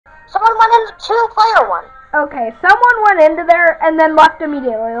Someone went into 2-player one. Okay, someone went into there and then left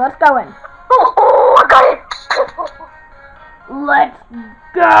immediately. Let's go in. Oh, I got it. Let's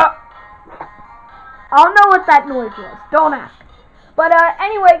go. I don't know what that noise was. Don't ask. But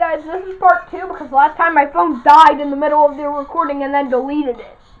anyway, guys, this is part 2 because last time my phone died in the middle of the recording and then deleted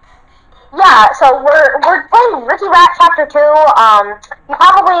it. Yeah, so we're playing Ricky Rat Chapter 2. You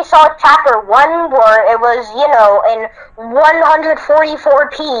probably saw Chapter 1 where it was, you know, in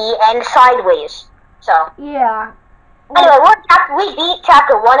 144p and sideways. So yeah. Anyway, we beat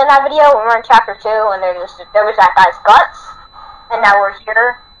Chapter 1 in that video. We're in Chapter 2, and there was that guy's guts, and now we're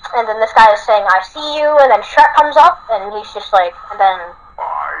here. And then this guy is saying, "I see you," and then Shrek comes up, and he's just like, and then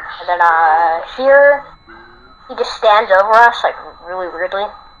here, he just stands over us, like, really weirdly.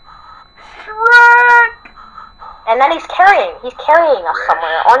 Shrek! And then he's carrying us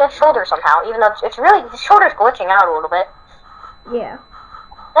somewhere, on his shoulder somehow, even though it's really, his shoulder's glitching out a little bit. Yeah.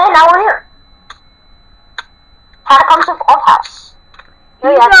 And now we're here. Catacombs of House.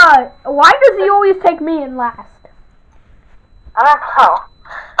 Why does he always take me in last? I don't know.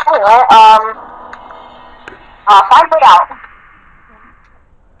 Anyway, find way out.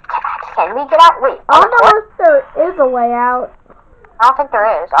 Can we get out? Wait. I don't know if there is a way out. I don't think there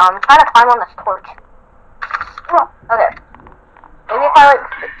is. I'm trying to climb on this torch. Oh, okay. Maybe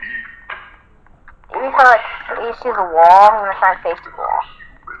if I face to the wall, I'm gonna try and face the wall.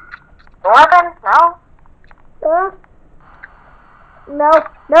 Door open? No?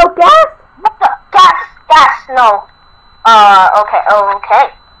 No gas? What the? Gas, no. Okay.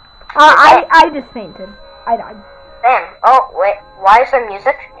 I just fainted. I died. Damn. Oh, wait. Why is there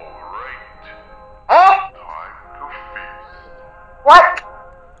music? What?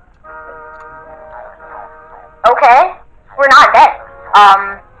 Okay. We're not dead.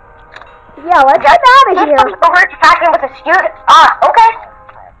 Yeah, let's get out of here. We're attacking with a student. Okay.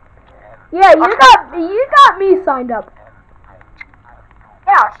 Yeah, you got me signed up.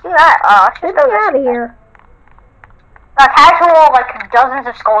 Yeah, let's do that. Let's get out of here. Casual, like, dozens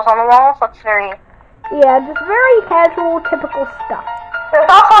of skulls on the walls. That's very... Yeah, just very casual, typical stuff. There's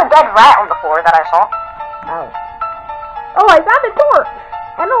also a dead rat on the floor that I saw. Oh, I found a torch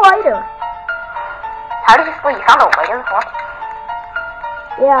and a lighter. How did you... Wait, you found a lighter? What?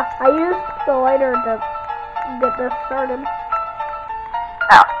 Yeah, I used the lighter to get this started.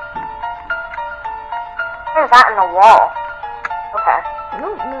 Oh. There's that in the wall. Okay. I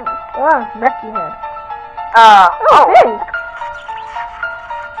don't know. Messy head. Oh. Hey!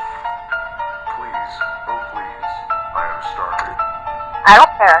 Please, I am starving. I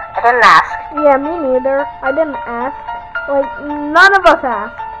don't care. I didn't ask. Yeah, me neither. I didn't ask. Like, none of us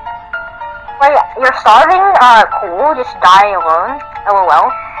asked. Wait, you're starving? Cool. Just die alone?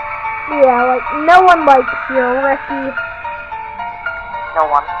 LOL. Yeah, like, no one likes you, Ricky. No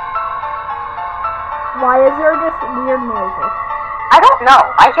one. Why is there just weird noises? I don't know.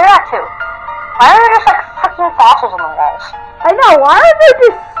 I hear that too. Why are there just, like, freaking fossils on the walls? I know. Why are there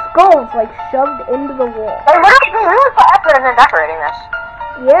just skulls, like, shoved into the wall? They really put effort into decorating this.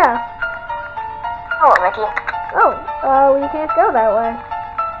 Yeah. Hello, Mickey. Oh, we can't go that way.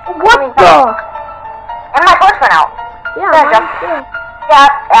 What the? And my torch went out. Yeah, mine too. Yeah.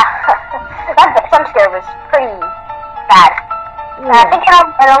 That jump scare was pretty bad. Yeah. I think it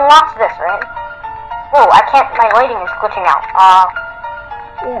unlocks this, right? Whoa, I can't, my lighting is glitching out.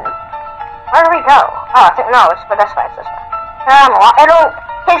 Yeah. Where do we go? Oh, I think, no, it's this way, it's this way.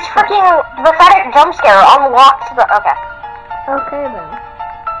 His freaking pathetic jump scare unlocks the, okay. Okay then.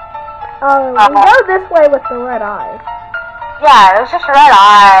 We go this way with the red eyes. Yeah, it was just red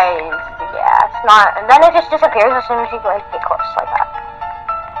eyes. Yeah, it's not, and then it just disappears as soon as you, like, get close, like that.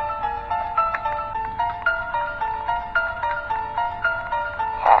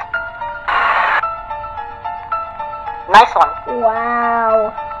 Okay. Nice one.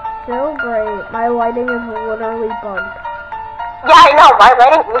 Wow. So great. My lighting is literally bugged. Yeah, I know. My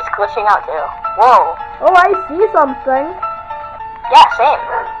lighting is glitching out too. Whoa. Oh, I see something. Yeah, same.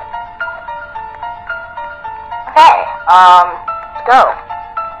 Okay. Let's go.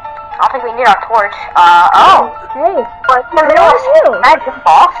 I don't think we need our torch. Oh. Hey. But in the middle of you? Can I jump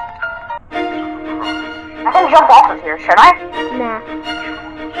off? I can jump off of here. Should I? Nah.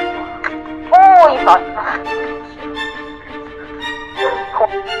 Oh, you thought. Cool.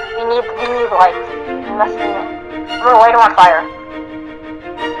 We need light. I'm gonna light him on fire.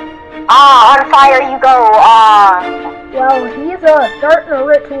 On fire you go. Well, he's starting a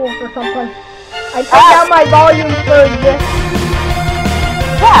ritual for something. I took out my volume for this.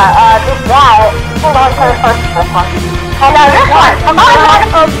 Yeah, this guy. Hold on for the first one. And this one.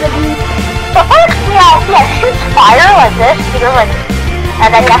 The first, yeah, shoots fire like this. He goes like, and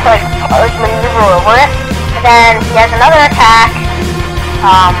then you have to like maneuver over it. And then he has another attack.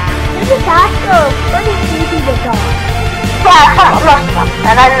 His attacks are pretty easy to dodge. Yeah, most of them.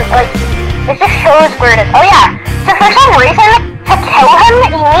 And then like it just shows where it is. Oh yeah. So for some reason, to kill him,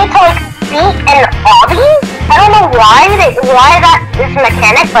 you need to like beat an obby. I don't know why that is a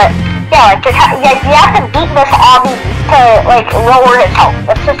mechanic, but yeah, like you have to beat this obby to like lower his health.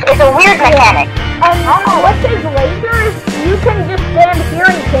 It's a weird mechanic. With his lasers, you can just stand here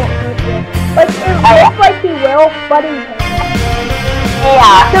and he can't hurt you. Like it looks like he will, but he can't.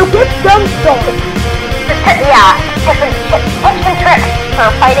 Yeah. So get Gunstorm. Yeah, tips and tricks for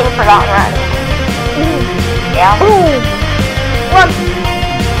fighting Forgotten Rat. Yeah. Boom. Run.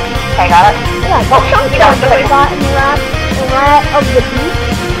 Okay, got it. Yeah, well, Gunstorm Forgotten Rat of the Deep.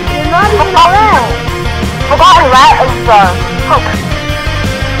 You're not even a rat. Forgotten Rat is the poop.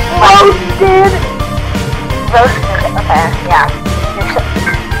 Roasted. Roasted. Okay, yeah.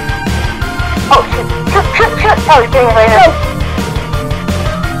 Oh, shoot. Oh, he's doing a laser.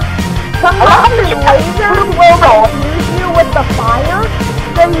 Sometimes his lasers will confuse you with the fire,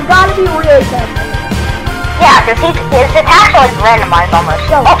 so you gotta be really careful. Yeah, because his attacks are like randomized almost.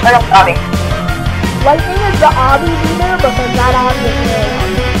 So, oh, no, obby. Lightning is the obby beater because that obby is really hard.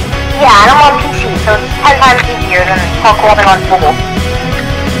 Yeah, and I'm on PC, so it's 10 times easier than calculating on Google.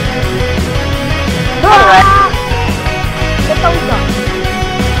 Anyway. Get those done.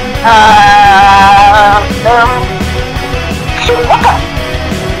 Shoot, what the?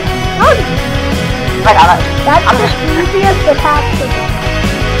 I got it. That's the easiest attack to do.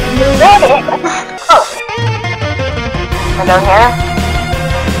 Really? Oh. I go here.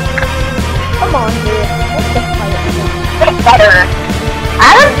 Come on, dude. Let's just fight it. It's better.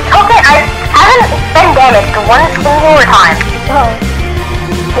 I haven't been damaged one single time.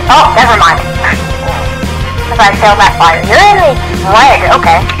 Oh, never mind. Because I failed that fire. You're in the red,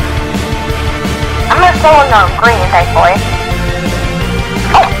 okay. I'm gonna stay in the green, thankfully.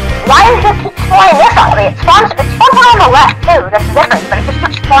 Oh, why does it keep spawning this on me? It spawns one on the left too, that's different, but it just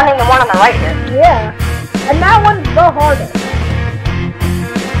keeps spawning the one on the right here. Yeah. And that one's the hardest.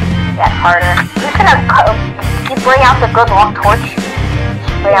 Yeah, it's harder. I'm just gonna you bring out the good luck torch.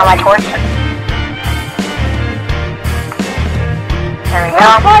 Bring out my torch. There we go.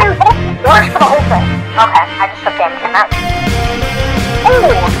 Fire! Works for the whole thing. Okay, I just took damage from that.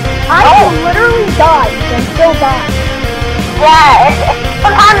 I literally died and still died. Yeah,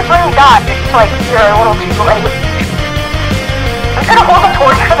 sometimes when you dodge, it's like you're a little too late. I'm just gonna hold the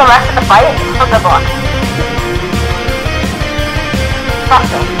torch for the rest of the fight for good luck.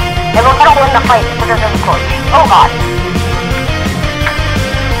 Trust me. It will gonna win the fight because of the torch. Oh god.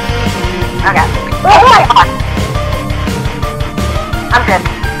 Okay. Oh my god. I'm good.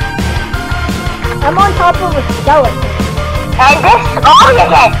 I'm on top of a skeleton. And this obby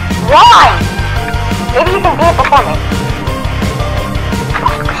again. Why? Maybe you can do it before me.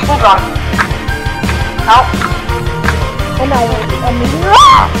 Speedrun. Oh. And I immediately...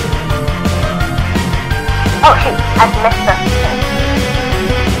 Oh shoot, I missed the thing.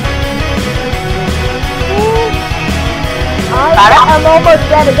 I'm almost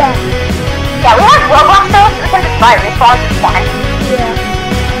dead again. Yeah, we have Roblox though, so we can just buy respawns, it's fine. Yeah.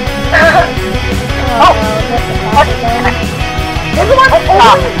 Oh, There's one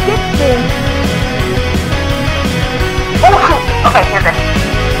always gets me. Oh shoot, okay, here's it.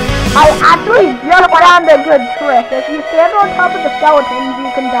 I actually just found a good trick. If you stand on top of the skeletons,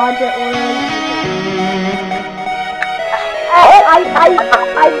 you can dodge it really easily.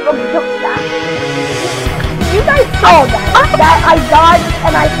 I took that. You guys saw that I dodged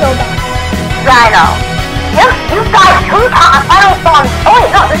and I still died. Yeah, I know. You died 2 times. I don't spawn. Oh wait,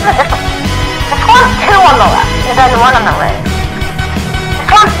 no, this is a different. This one's 2 on the left, and then 1 on the right.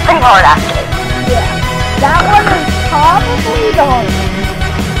 This one's pretty hard actually. Yeah. That one is probably the hardest.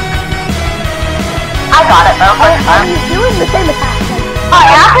 I got it though. And he's doing the same attack.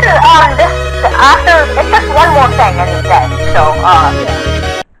 After, it's just one more thing and he's dead. So,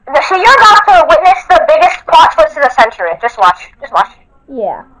 so you're about to witness the biggest plot twist of the century. Just watch.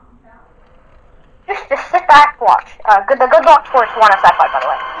 Yeah. Just sit back, watch. The good luck towards one of sci-fi, by the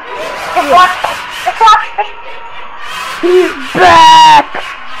way. Just watch. He's back!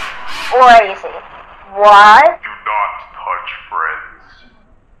 Crazy. What? Do not touch friends.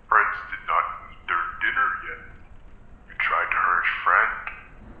 Friends did not eat their dinner yet. You tried to hurt a friend.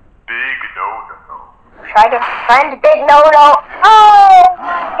 Big no-no. Try to friend big no-no. Oh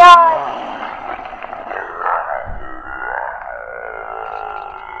my god.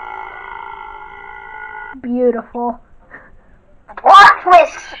 Beautiful. Plot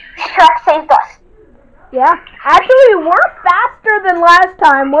twist. Shrek saved us. Yeah. Actually, we're faster than last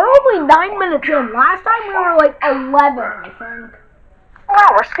time. We're only 9 minutes in. Last time we were like 11, I think. Wow,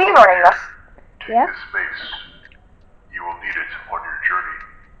 we're speedrunning this. Yeah. Take this mace. You will need it on your journey.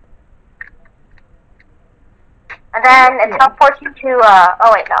 And then it teleports you to,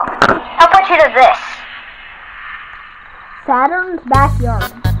 oh wait, no. It teleports you to this. Saturn's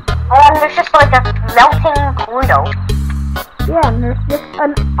backyard. And there's just like a melting Pluto. Yeah, and there's just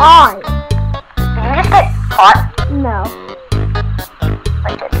an eye. Did you just get caught? No.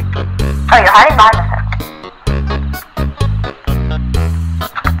 I did. Oh, you're hiding behind the fence.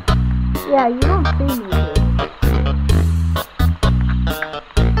 Yeah, you don't see me, dude.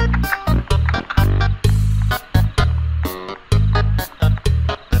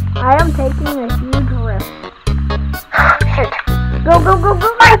 I am taking a huge risk. Shoot. Go, go, go, go,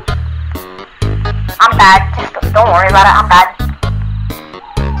 go! I'm bad. Just don't worry about it. I'm bad.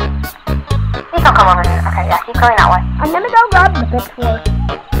 Please don't come over here. Okay, yeah, keep going that way. I'm gonna go grab the pitchfork.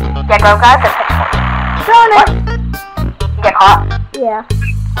 Yeah, go grab the pitchfork. Darn it! You get caught? Yeah.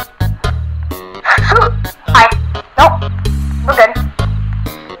 Hi. Nope. We're good.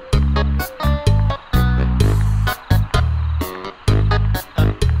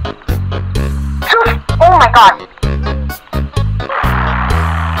 Oh my god.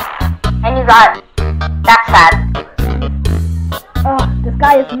 And you got... That's sad. Ugh, this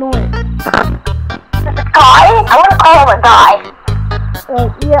guy is annoying. This guy? I want to call him a guy.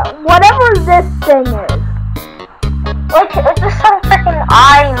 Yeah, whatever this thing is. Like, is this some freaking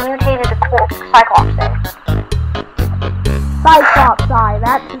eye mutated Cyclops thing? Cyclops eye,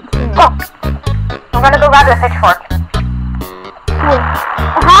 that's insane. Oh! I'm gonna go grab the pitchfork.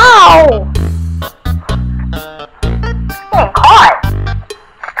 How? Getting caught.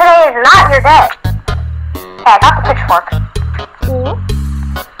 Today is not your day. Okay, I got the pitchfork. Cool.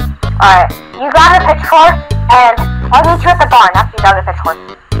 Alright, you grab the pitchfork, and I'll meet you at the barn after you grab the pitchfork.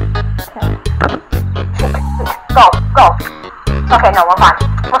 Okay. Go, go. Okay, no, we're fine.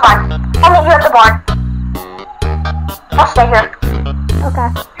 We're fine. I'll meet you at the barn. I'll stay here. Okay.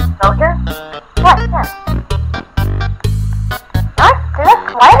 Go here? What? Yeah. What?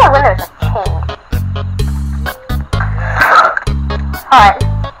 Why are the windows chained? Alright.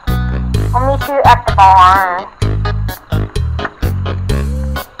 I'll meet you at the barn.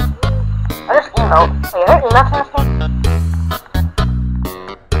 Oh, there's emote. Wait, are there emotes in this game?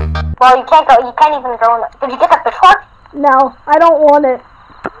 Well, you can't go. You can't even go in the... Did you get the pitchfork? No, I don't want it.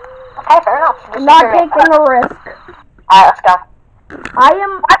 Okay, fair enough. I'm not taking a risk. Alright, let's go.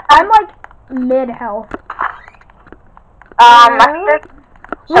 I'm like mid-health.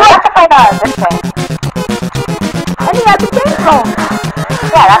 So we have to fight this thing. And he has a chainsaw.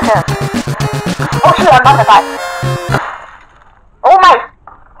 Yeah, that's it. Oh shoot, I'm about to die. Oh my!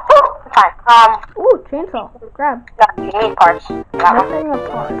 Whew, fine. Ooh, chainsaw. Grab. No, you need parts. That one. Nothing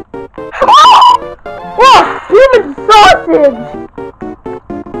apart. Oh! Whoa! Human sausage!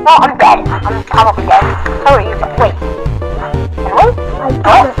 No, I'm dead. I'm probably dead. So are you. Wait. Really? I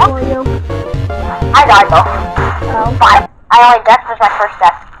killed it for you. I died though. Oh. Fine. Death was my first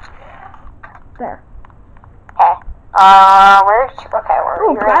death. There. Okay. Where's... Okay, where are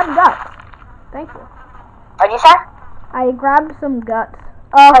Ooh, you? grab guts. Thank you. What'd you say? I grabbed some guts.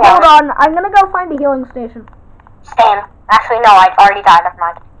 yeah. Hold on. I'm gonna go find a healing station. Same. Actually, no, I already died. Never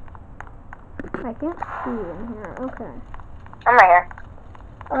mind. I can't see in here. Okay. I'm right here.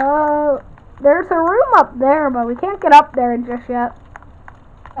 There's a room up there, but we can't get up there just yet.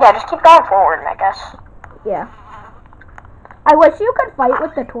 Yeah, just keep going forward, I guess. Yeah. I wish you could fight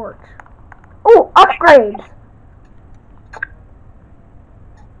with the torch. Ooh, upgrades.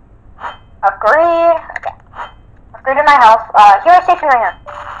 Upgrade. Okay. Upgraded my health. Healing station right here.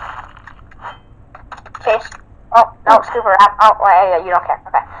 Chase. Oh, no, scooper. Oh, yeah, you don't care.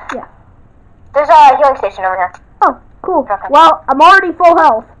 Okay. Yeah. There's a healing station over here. Oh, cool. Okay. Well, I'm already full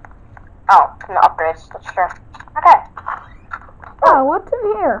health. Oh, from the upgrades. That's true. Okay. Oh, what's in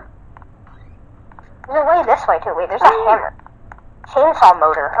here? There's a way this way, too. Wait, there's a hammer. Chainsaw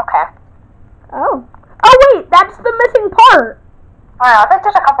motor. Okay. Oh. Oh, wait, that's the missing part. I think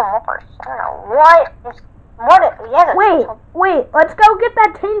there's a couple more parts. I don't know. Wait, let's go get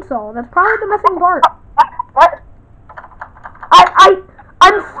that chainsaw. That's probably the missing part. What?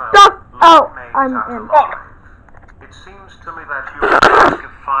 I'm stuck. Oh, I'm in. It seems to me that your risk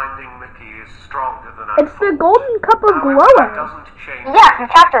of finding Mickey is stronger than I It's the golden cup of However, that glowing. doesn't change. Yeah, from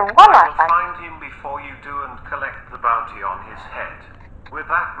chapter 1 I last will time. find him before you do and collect the bounty on his head. With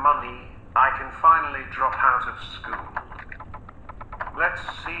that money, I can finally drop out of school. Let's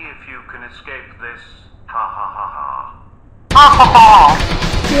see if you can escape this. Ha ha ha ha. Ha ha ha.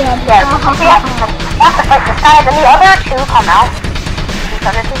 Yeah, Yes. We have to fight this guy, then the other two come out. 2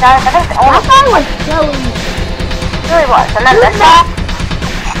 guys. I think That guy was so easy. it really was. And then this guy,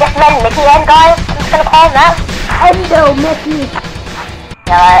 Stickman Mickey Head guy, I'm just gonna call him that. Endo Mickey.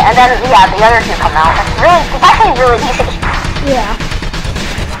 Yeah, and then, yeah, the other two come out. It's actually really easy. Yeah.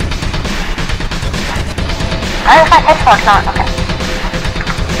 I don't find pitchforks not, okay.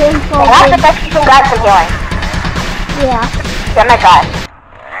 Chainsaw. That's the best you can grab some healing. Yeah. Yeah, might die.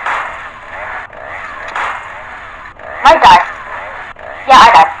 Might die. Yeah, I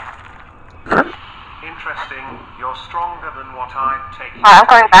died. Interesting. You're stronger than what I'd taken. Alright, I'm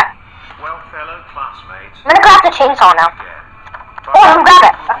going back. Well, fellow classmates. I'm gonna grab the chainsaw now. Again. Oh, you can grab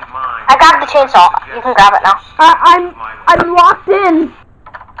it. I grabbed the chainsaw. You can grab it now. I'm locked in.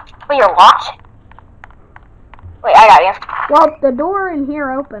 Wait, you're locked? Wait, I got you. Well, the door in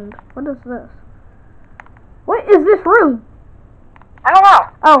here opened. What is this? What is this room? I don't know.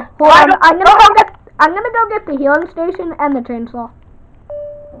 Oh, hold on. I'm gonna go get the healing station and the chainsaw.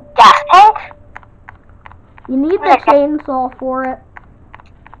 Gas tank? You need the chainsaw for it.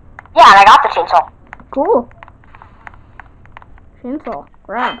 Yeah, and I got the chainsaw. Cool. Chainsaw.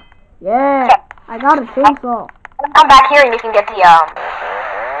 Grab. Yeah. Okay. I got a chainsaw. Come back here and you can get the,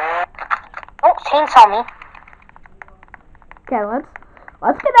 Don't chainsaw me. Okay,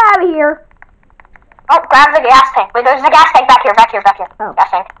 let's get out of here. Oh, grab the gas tank. Wait, there's a gas tank back here. Oh. Gas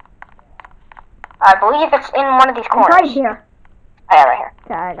tank. I believe it's in one of these It's corners. right here. Oh, yeah, right here.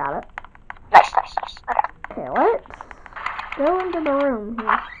 Okay, I got it. Nice. Okay. Okay, let's go into the room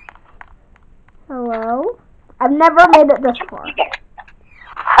here. Hello? I've never made it this far. Oh,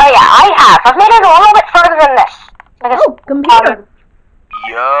 yeah, I have. I've made it a little bit further than this. Oh, computer.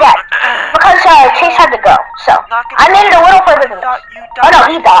 Yeah, because Chase had to go, so I made it a little further than this. Oh no,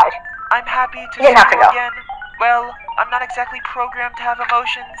 he died. I'm happy to He didn't have see to you go. again. Well, I'm not exactly programmed to have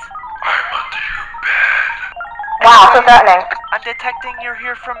emotions. I'm under your bed. Wow, so threatening. I'm detecting you're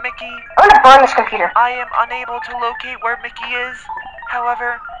here from Mickey. I'm gonna burn this computer. I am unable to locate where Mickey is.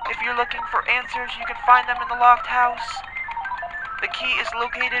 However, if you're looking for answers, you can find them in the locked house. The key is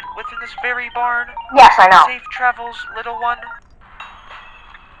located within this very barn. Yes, I know. Safe travels, little one.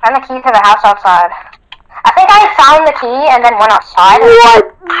 Find the key to the house outside. I think I found the key and then went outside.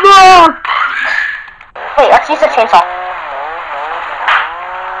 What the? Wait, let's use the chainsaw.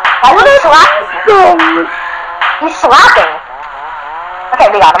 Why is he slapping? He's slapping. Okay,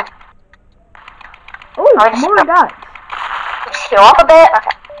 we got him. Oh, just more guts. Just heal up a bit.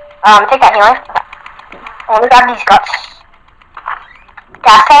 Okay. Take that healing. Okay. Only got these guts.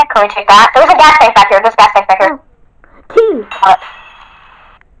 Gas tank, can we take that? There's a gas tank back here. There's a gas tank back here. Key.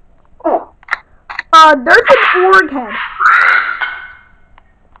 Ooh. There's an org head.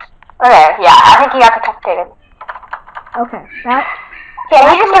 Okay, yeah, I think he got decapitated. Okay, that.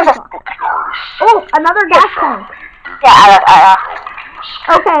 Yeah, he just gives us. Oh, another gas tank. Yeah,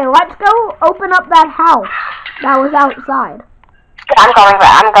 Okay, let's go open up that house that was outside. I'm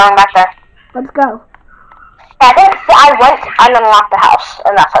going back there. Let's go. I think I went and unlocked the house,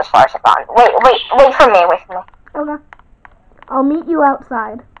 and that's as far as I've gone. Wait for me. Okay. I'll meet you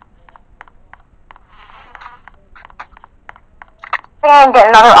outside. And get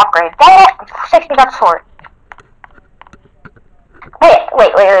another upgrade. Dang it! 60 bucks for it.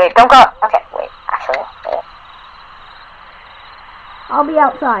 Wait. Don't go. Okay, wait. Actually, wait. I'll be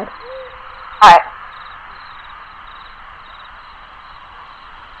outside. Alright.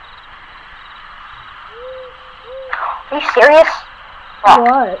 Are you serious? Well,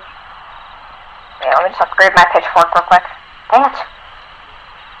 What? yeah, let me just upgrade my pitchfork real quick. Dang it.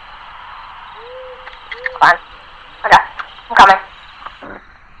 Fine. Okay, I'm coming.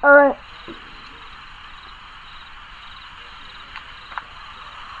 Alright.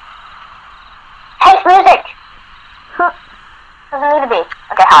 Hey, music! Huh. Doesn't need to be.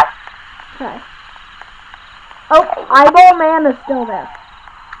 Okay, hi. Okay. Oh, Eyeball Man is still there.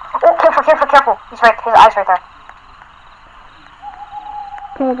 Oh, careful. His eye's right there.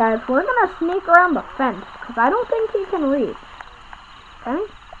 Okay, guys, we're gonna sneak around the fence, because I don't think he can reach. Okay?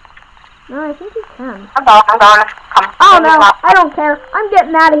 No, I think he can. I'm going. Come. Oh, no, I don't care. I'm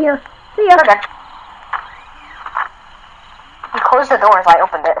getting out of here. See ya. Okay. He closed the door as I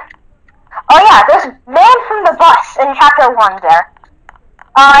opened it. Oh yeah, there's Man from the Bus in chapter 1 there.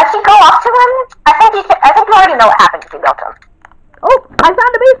 If you go up to him, I think you already know what happens if you go to him. Oh, I found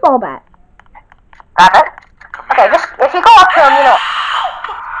a baseball bat. Grab it. Okay, just, if you go up to him, you know.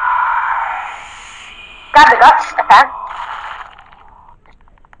 Grab the guts, okay.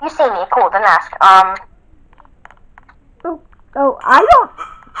 You see me, cool, then ask. Oh, I don't...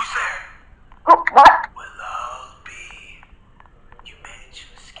 Who's there? Who, what? Well, I'll be. You managed to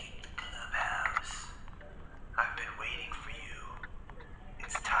escape the clubhouse. I've been waiting for you.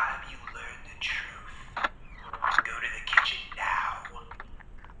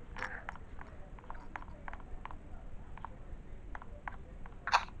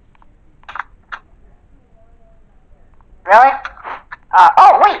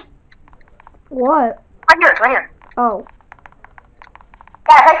 Oh, wait. What? Right here. Oh.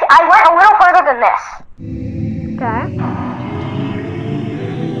 Yeah, I went a little further than this. Okay.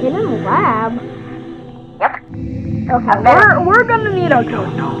 In a lab? Yep. Okay, we're gonna need a You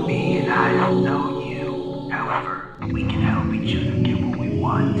don't know me and I don't know you. However, we can help each other get what we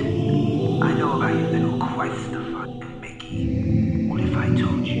want. I know about your little quest to find Mickey. What if I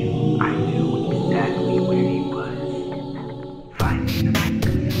told you I knew exactly where he was? Finding him.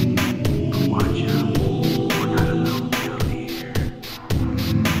 But watch out. We're not alone down here.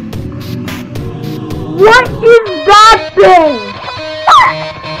 What is that thing?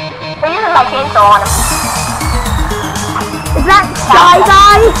 They're using my chainsaw on him. Is that Shy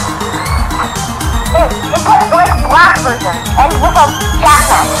Guy? It's like a black version, and with a gas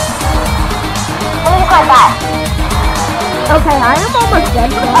mask. And he's like that. Okay, I am almost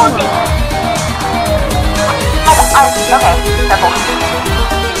dead. Okay, careful.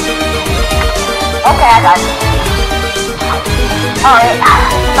 Okay, I got it. Alright,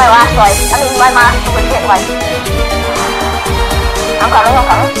 my last life. I mean, my last legit life. I'm coming.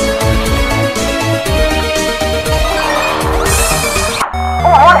 Oh,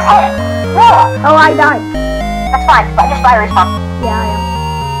 I want to hit it. Whoa! Oh, I died. That's fine, but just by respawn. Yeah, I am.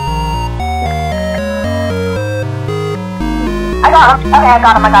 I got him. Okay, I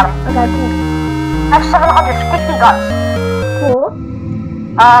got him. Okay, cool. I have 750 guts. Cool.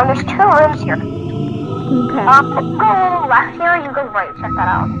 There's 2 rooms here. Okay. Go left here, you go right. Check that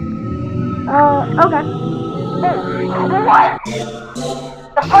out. Okay. What?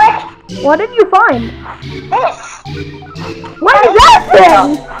 The frick? What did you find? This. What is that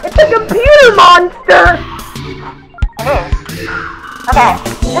thing? It's a computer monster! It is. Okay.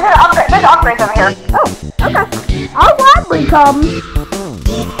 There's an upgrade. There's upgrades over here. Oh, okay. I'll gladly come.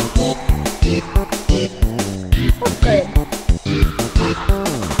 Upgrade.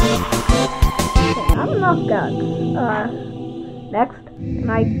 Okay, not enough guns. Next.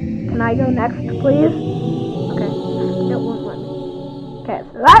 Can I go next, please? Okay. It won't let me. Okay,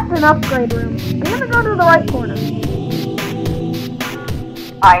 so that's an upgrade room. I'm gonna go to the right corner.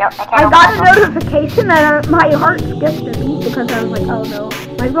 I can't I got a notification that my heart skipped a beat because I was like, oh no,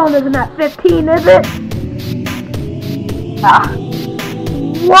 my phone isn't at 15, is it?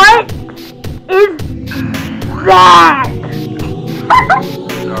 What is that?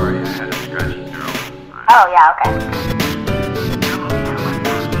 Sorry, I had a scratchy throat. Oh, yeah, okay.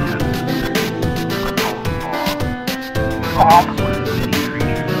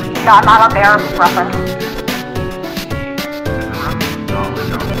 No, I'm not a bear reference.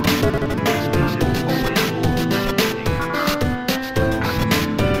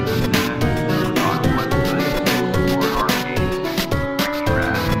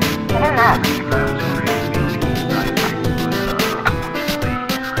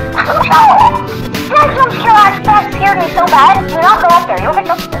 That scared me so bad. Do not go up there. You'll get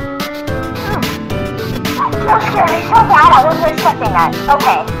jumped. That scared me so bad. I wasn't expecting that.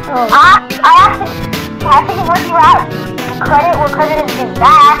 Okay. Oh. I have to give Ricky Rat credit where credit is due.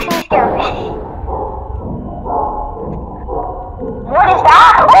 That actually scared me. What is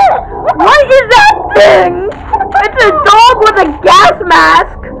that? Ooh, What is that thing? It's a dog with a gas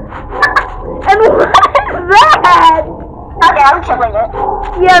mask. And what is that? Okay, I'm killing it.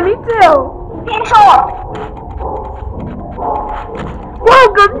 Yeah, me too. Control.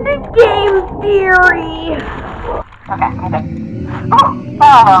 Welcome to Game Theory. Okay, I'm good.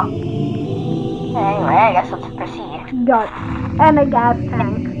 Oh. Anyway, I guess let's proceed. Guts. And a gas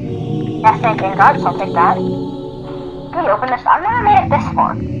tank. Gas tank and guards, I'll take that. Can we open this? I've never made it this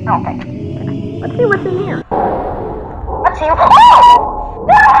far. I don't think. Let's see what's in here. Let's see. Oh!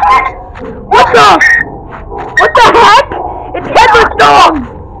 What the heck? What the heck? It's headless dogs!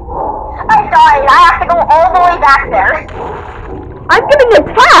 I died. I have to go all the way back there. I'm getting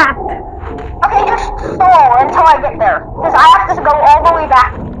attacked! Okay, just stall until I get there. Because I have to go all the way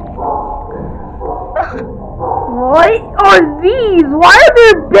back. What are these? Why are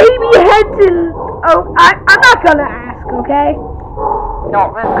there baby heads in... Oh, I'm not gonna ask, okay?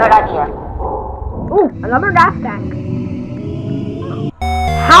 No, good idea. Ooh, another gas tank.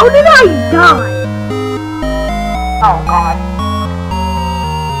 How did I die? Oh, God.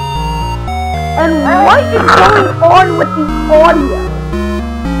 And what is going on with the audio?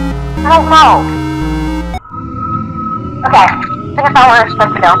 I don't know. Okay, I think I found where we're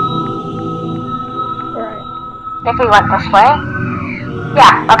supposed to go. Alright. I think we went this way.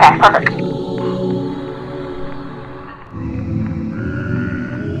 Yeah, okay, perfect.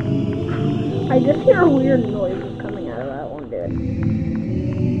 I just hear weird noises coming out of that one, dude.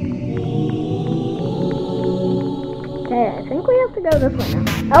 Okay, Okay, I think we have to go this way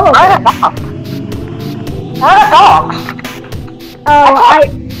now. Oh, Where are the dogs? Where are the dogs?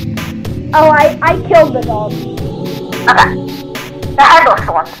 I killed the dog. Okay. The headless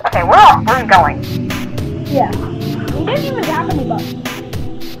ones. Okay, where are we going? Yeah. We didn't even have any buttons.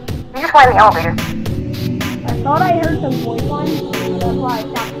 We just went in the elevator. I thought I heard some voice lines, so that's why I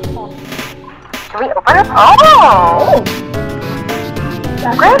stopped talking. Should we open it? Oh!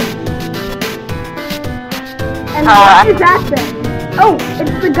 That's Great. And what is that thing? Oh, it's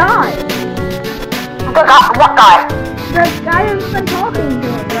the guy. What guy? The guy who's been talking to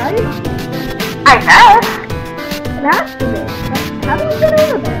us, right? I guess. It has to be. How do we get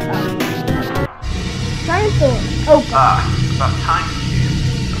over there? Giant door. Open. About time, kid.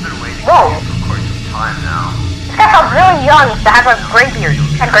 I've been waiting Whoa. for you for quite some time now. This guy sounds really young to have a gray beard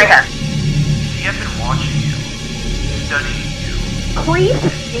and gray hair. See, I've been watching you, studying you. Creep.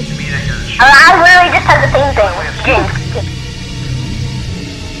 It seems to me that you're the I literally just said the same thing.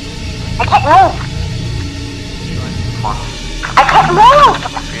 I can't move. I can't move.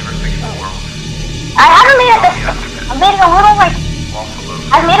 favorite thing in the world. I haven't made it this. I made it a little like.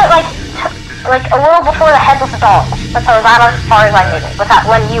 I made it like a little before the headless dog. That's about as far as I made it. Without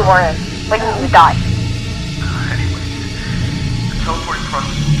when you died. Anyway, the teleporting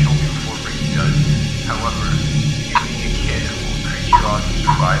process will kill me before Ricky does. However, you being a kid will increase your odds of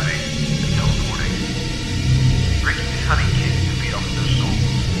surviving and teleporting. Ricky's honey kids to feed off their souls,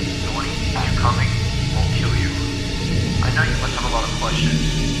 so when he sees you coming, he won't kill you. I know you must have a lot of questions.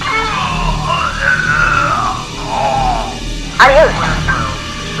 Adios.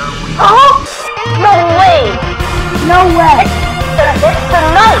 So we Oh! No way! No way. It's the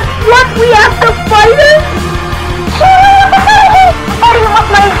night! What? We have to fight it? Fighting with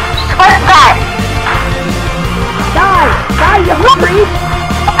my sweat bag! Die, you creep.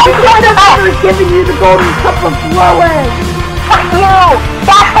 I can't do that! Who's giving you the golden cup of flowing? Fuck you!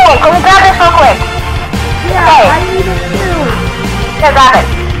 That's it! Can we grab this real quick? Yeah, Okay. I need it too. Here, grab it.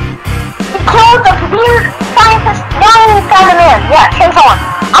 He killed the weird scientist young kind of man. Yeah, change on.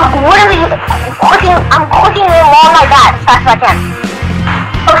 I'm clicking him on my back as fast as I can.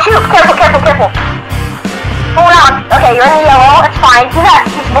 Oh shoot, careful. Hold on. Okay, you're in the yellow, it's fine. Do that,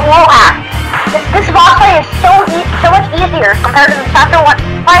 he's below half. This boss fight is so much easier compared to the chapter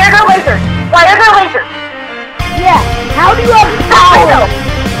 1. Why are there lasers? Yeah, how do you have power?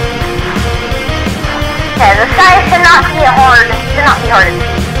 Okay, this guy should not be hard to beat.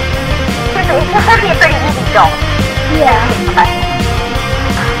 It should be a pretty easy jump. Yeah. Okay.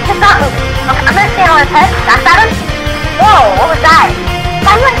 Just not moving. Okay, I'm gonna stand on his head. That's at him. Whoa, what was that?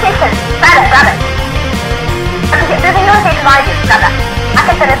 Diamond station. Grab it. Okay, there's a new station behind you. Grab that. I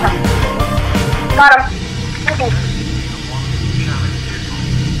can finish him. Got him. Easy.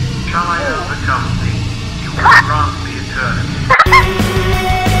 shall I overcome thee? You will grant the eternity.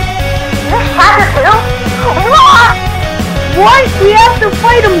 This chapter 2? What? What? We have to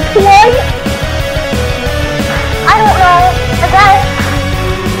fight him twice? I don't know. Is that it?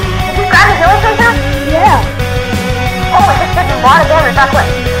 Did you grab his illustrator? Yeah. Oh, it just did a lot of damage that quick.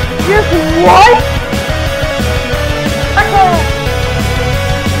 Just what? Freaking...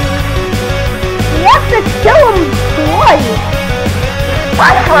 We have to kill him twice. Well,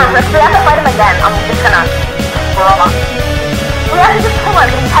 I just want to rip. We have to fight him again. I'm just gonna... roll up. We have to just kill him.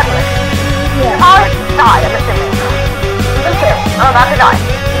 He's headless. Yeah. Oh, die, I'm assuming. Me too. I'm about to die.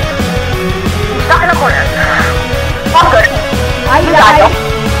 I'm stuck in a corner. I'm good. I You died, though.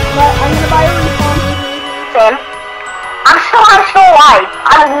 but I'm gonna buy a respawn. Same. I'm still alive.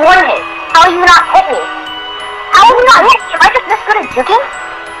 I'm one hit. How are you not hit me? How are you not hit me? Am I just this good at juking?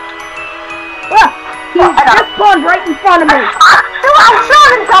 Look, he just spawned right in front of me. I still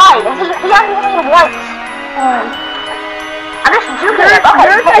haven't died. He hasn't hit me once. I'm just juking him. Okay.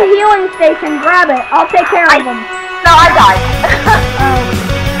 There's a healing station. Grab it. I'll take care of him. No, I died.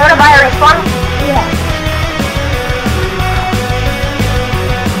 You wanna buy a respawn? Yeah.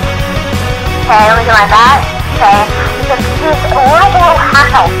 Okay, let me get my bat. Okay. He's a little below half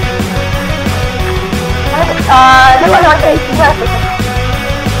health. This is healing station.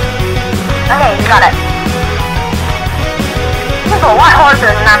 Okay, you got it. This is a lot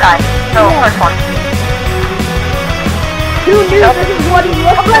harder than that guy. So, first one. Who knew this is what he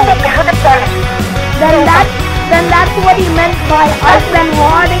looked like? Then that's what he meant by I've been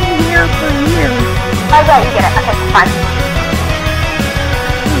rotting here for years. Oh yeah, you get it. Okay, fine.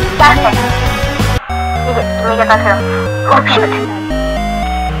 That's it. Let me get back here. Oh shoot.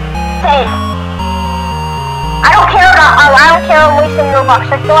 Save. I don't care about wasting Robux.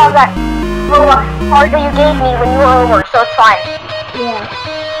 I still have that Robux card that you gave me when you were over, so it's fine. Yeah.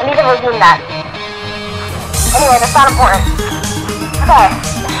 I need to redeem that. Anyway, that's not important. Okay,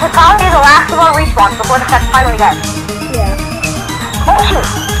 should probably be the last of our respawns before the set finally gets. Yeah. Oh shoot!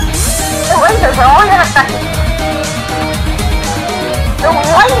 The lasers are always unexpected. The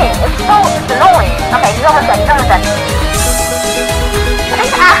lighting is so annoying. Okay, he's almost dead.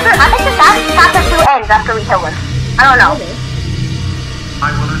 I think this chapter 2 ends after we kill him. I don't know.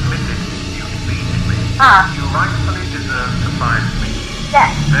 I will admit it, you beat me. You rightfully deserve to find me.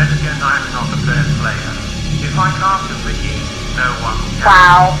 Yes. Then again, I'm not a fair player. If I can't do Mickey, no one can.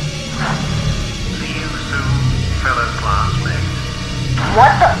 Wow. See you soon, fellow classmate.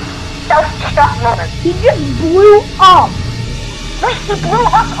 What the? Self-destruct moment. He just blew up. Wait, he blew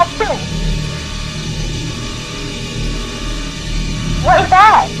up a thing. What is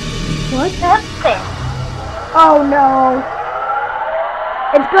that? What? What thing? Oh no.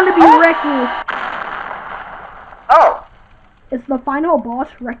 It's gonna be Ricky. Oh. Is the final boss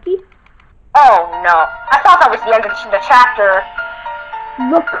Ricky? Oh no. I thought that was the end of the chapter.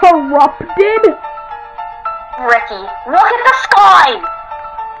 The corrupted? Ricky, look at the sky!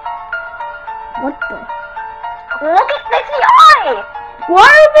 What the? Look at this eye! Why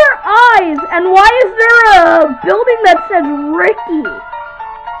are there eyes? And why is there a building that says Ricky?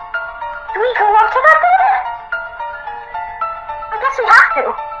 Do we go up to that building? I guess we have to.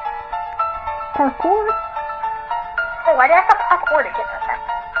 Parkour? Oh, why did I have to parkour to get that?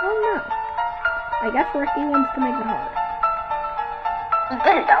 I don't know. I guess Ricky wants to make it hard. He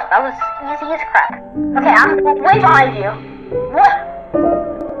didn't though, that was easy as crap. Okay, I'm way behind you. What?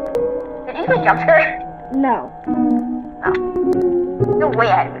 Did you even jump scare? No. Oh. You're way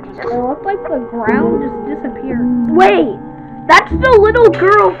ahead of me, Jesus. It looked like the ground just disappeared. Wait! That's the little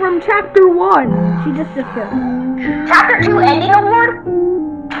girl from chapter 1. She just disappeared. Chapter 2 ending award?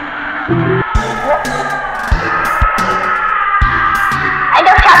 End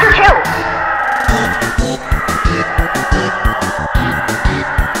of chapter 2!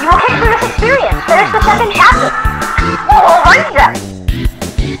 You okay for this experience? Finish the second chapter. Whoa, alrighty then!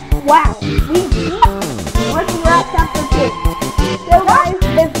 Wow, we beat Ricky Rat chapter 2. So guys,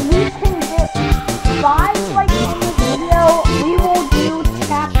 if we can get 5 likes on this video, we will do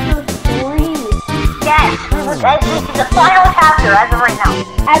chapter 3. Yes, this is the final chapter as of right now.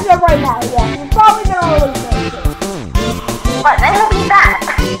 As of right now, yeah. We're probably gonna release it soon. But then we'll be back.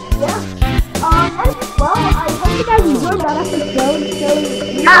 Yeah. Well, I hope you guys enjoyed that episode. So,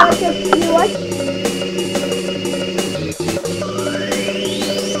 you like